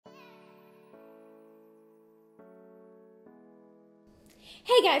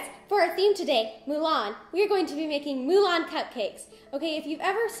Hey guys, for our theme today, Mulan, we are going to be making Mulan Cupcakes. Okay, if you've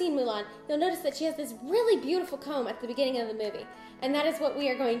ever seen Mulan, you'll notice that she has this really beautiful comb at the beginning of the movie. And that is what we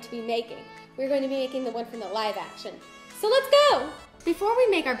are going to be making. We're going to be making the one from the live action. So let's go! Before we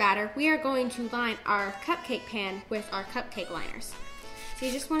make our batter, we are going to line our cupcake pan with our cupcake liners. So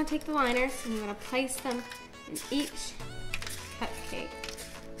you just want to take the liners and you want to place them in each cupcake.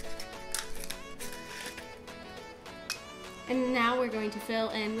 And now we're going to fill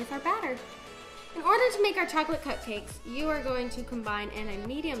in with our batter. In order to make our chocolate cupcakes, you are going to combine in a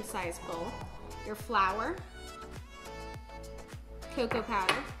medium-sized bowl your flour, cocoa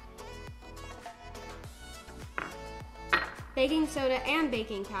powder, baking soda and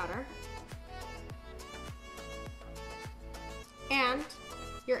baking powder, and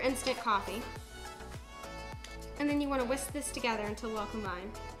your instant coffee. And then you want to whisk this together until well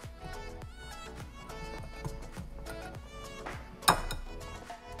combined.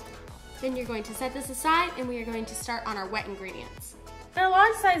 Then you're going to set this aside and we are going to start on our wet ingredients. In a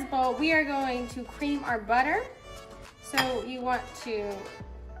large size bowl, we are going to cream our butter. So you want to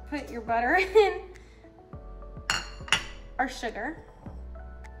put your butter in, our sugar,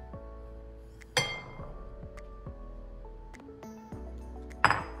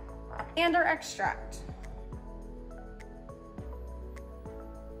 and our extract.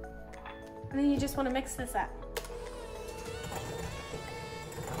 And then you just want to mix this up.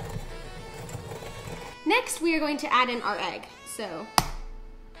 Next, we are going to add in our egg. So,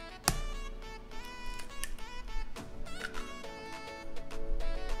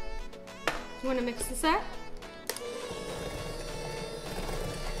 you want to mix this up.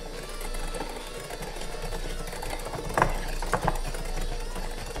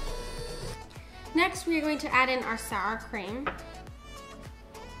 Next, we are going to add in our sour cream.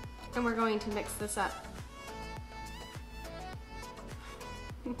 And we're going to mix this up.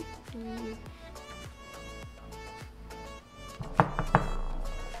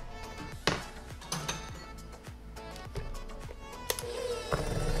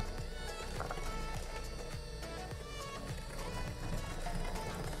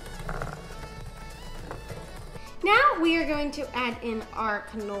 Now we are going to add in our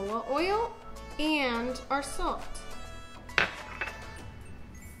canola oil and our salt.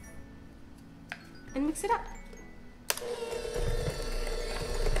 And mix it up.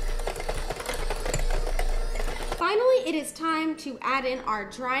 Finally, it is time to add in our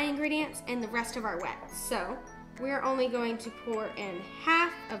dry ingredients and the rest of our wet. So we're only going to pour in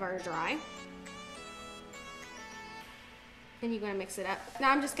half of our dry. And you're going to mix it up.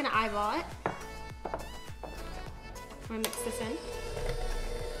 Now I'm just going to eyeball it. I'm going to mix this in.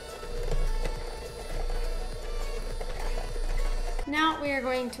 Now we are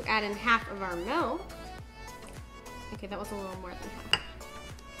going to add in half of our milk. Okay, that was a little more than half.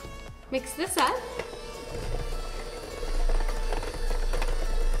 Mix this up.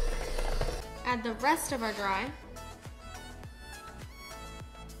 Add the rest of our dry.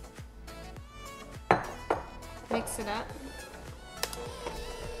 Mix it up.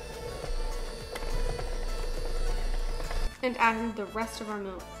 And add in the rest of our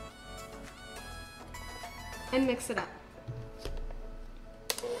milk. And mix it up.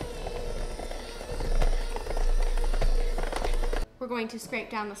 We're going to scrape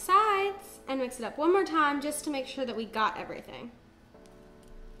down the sides and mix it up one more time just to make sure that we got everything.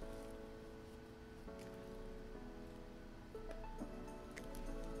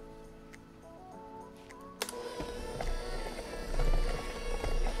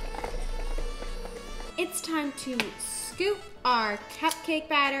 It's time to scoop our cupcake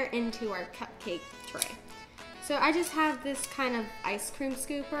batter into our cupcake tray. So I just have this kind of ice cream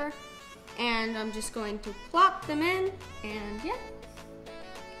scooper and I'm just going to plop them in and yeah.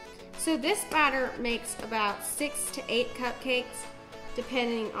 So this batter makes about 6 to 8 cupcakes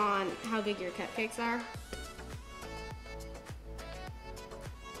depending on how big your cupcakes are.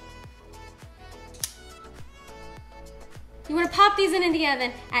 You want to pop these in the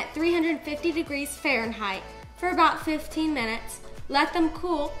oven at 350 degrees Fahrenheit for about 15 minutes. Let them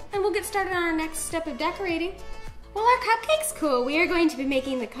cool, and we'll get started on our next step of decorating. While our cupcake's cool, we are going to be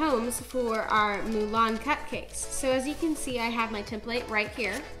making the combs for our Mulan cupcakes. So as you can see, I have my template right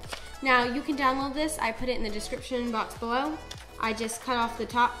here. Now you can download this. I put it in the description box below. I just cut off the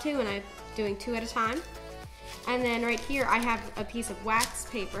top two, and I'm doing 2 at a time. And then right here, I have a piece of wax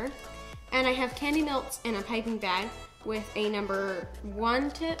paper, and I have candy melts in a piping bag with a number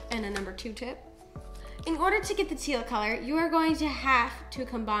 1 tip and a number 2 tip. In order to get the teal color, you are going to have to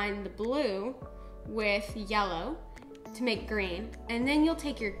combine the blue with yellow to make green, and then you'll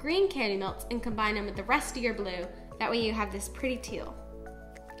take your green candy melts and combine them with the rest of your blue. That way you have this pretty teal.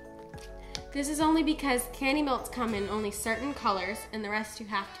 This is only because candy melts come in only certain colors and the rest you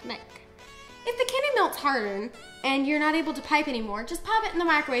have to make. If the candy melts harden and you're not able to pipe anymore, just pop it in the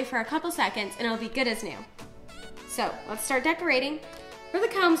microwave for a couple seconds and it'll be good as new. So let's start decorating. For the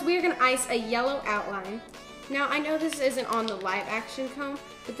combs, we are gonna ice a yellow outline. Now I know this isn't on the live action comb,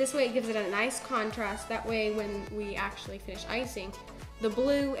 but this way it gives it a nice contrast. That way when we actually finish icing, the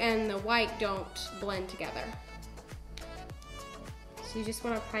blue and the white don't blend together. So you just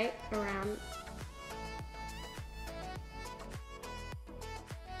wanna pipe around.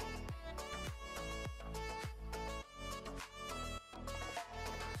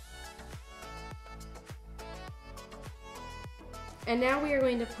 And now we are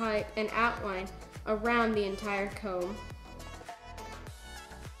going to pipe an outline around the entire comb.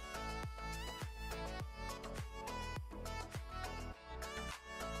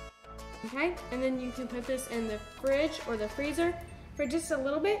 Okay, and then you can put this in the fridge or the freezer for just a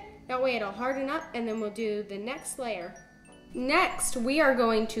little bit. That way it'll harden up, and then we'll do the next layer. Next, we are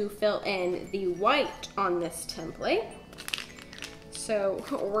going to fill in the white on this template. So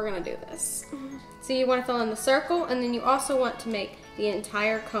we're gonna do this. So you wanna fill in the circle, and then you also want to make the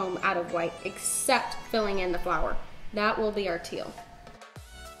entire comb out of white except filling in the flower. That will be our teal.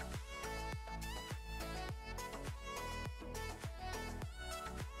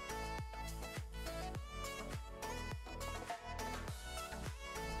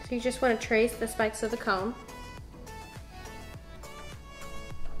 So you just wanna trace the spikes of the comb.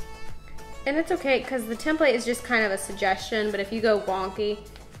 And it's okay, because the template is just kind of a suggestion, but if you go wonky,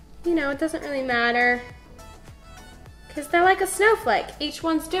 you know, it doesn't really matter. Because they're like a snowflake. Each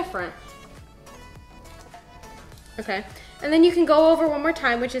one's different. Okay, and then you can go over one more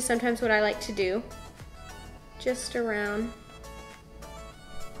time, which is sometimes what I like to do. Just around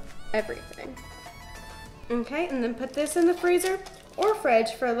everything. Okay, and then put this in the freezer or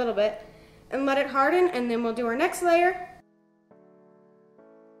fridge for a little bit and let it harden, and then we'll do our next layer.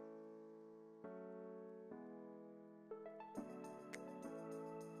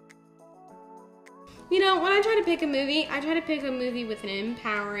 You know, when I try to pick a movie, I try to pick a movie with an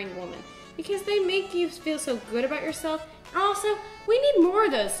empowering woman because they make you feel so good about yourself. And also, we need more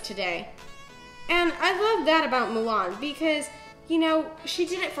of those today. And I love that about Mulan because, you know, she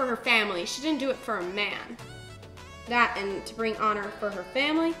did it for her family. She didn't do it for a man. That and to bring honor for her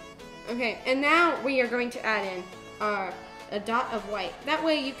family. Okay, and now we are going to add in a dot of white. That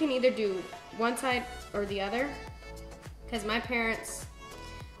way you can either do one side or the other. Because my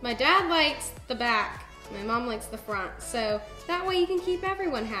dad likes the back, my mom likes the front, so that way you can keep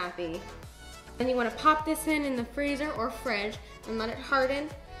everyone happy. And you want to pop this in the freezer or fridge and let it harden,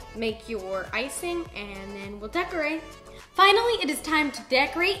 make your icing, and then we'll decorate. Finally, it is time to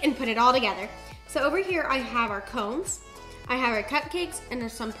decorate and put it all together. So over here I have our cones, I have our cupcakes, and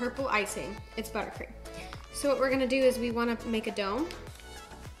there's some purple icing. It's buttercream. So what we're gonna do is we wanna make a dome.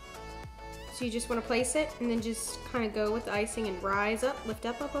 So you just want to place it and then just kind of go with the icing and rise up, lift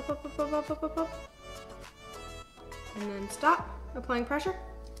up, up, up, up, up, up, up, up, up, up. And then stop, applying pressure.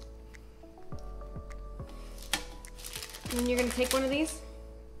 And then you're going to take one of these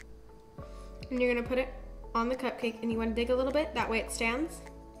and you're going to put it on the cupcake, and you want to dig a little bit, that way it stands.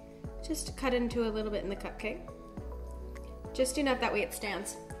 Just cut into a little bit in the cupcake. Just enough, that way it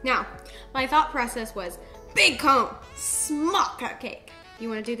stands. Now, my thought process was big cone, small cupcake. You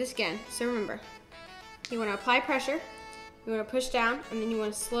want to do this again. So remember, you want to apply pressure, you want to push down, and then you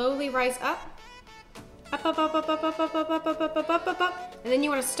want to slowly rise up. Up, up, up, up, up, up, up, up, up, up, up, up, up, up. And then you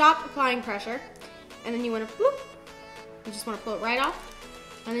want to stop applying pressure. And then you want to bloop. You just want to pull it right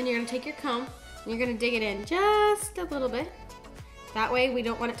off. And then you're going to take your comb and you're going to dig it in just a little bit. That way we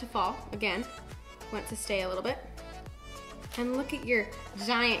don't want it to fall. Again, we want it to stay a little bit. And look at your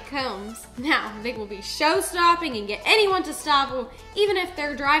giant combs. Now, they will be show-stopping and get anyone to stop them, even if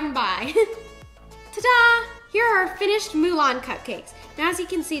they're driving by. Ta-da! Here are our finished Mulan cupcakes. Now, as you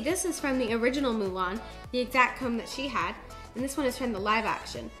can see, this is from the original Mulan, the exact comb that she had, and this one is from the live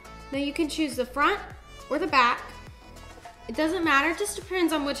action. Now, you can choose the front or the back. It doesn't matter, it just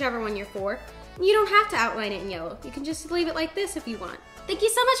depends on whichever one you're for. You don't have to outline it in yellow. You can just leave it like this if you want. Thank you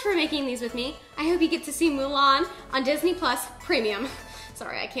so much for making these with me. I hope you get to see Mulan on Disney Plus Premium.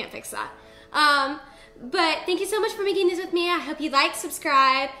 Sorry, I can't fix that. But thank you so much for making these with me. I hope you like,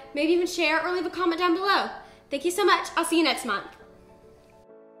 subscribe, maybe even share or leave a comment down below. Thank you so much. I'll see you next month.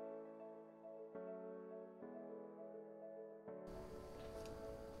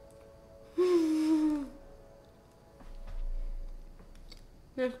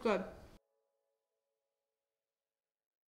 That's good.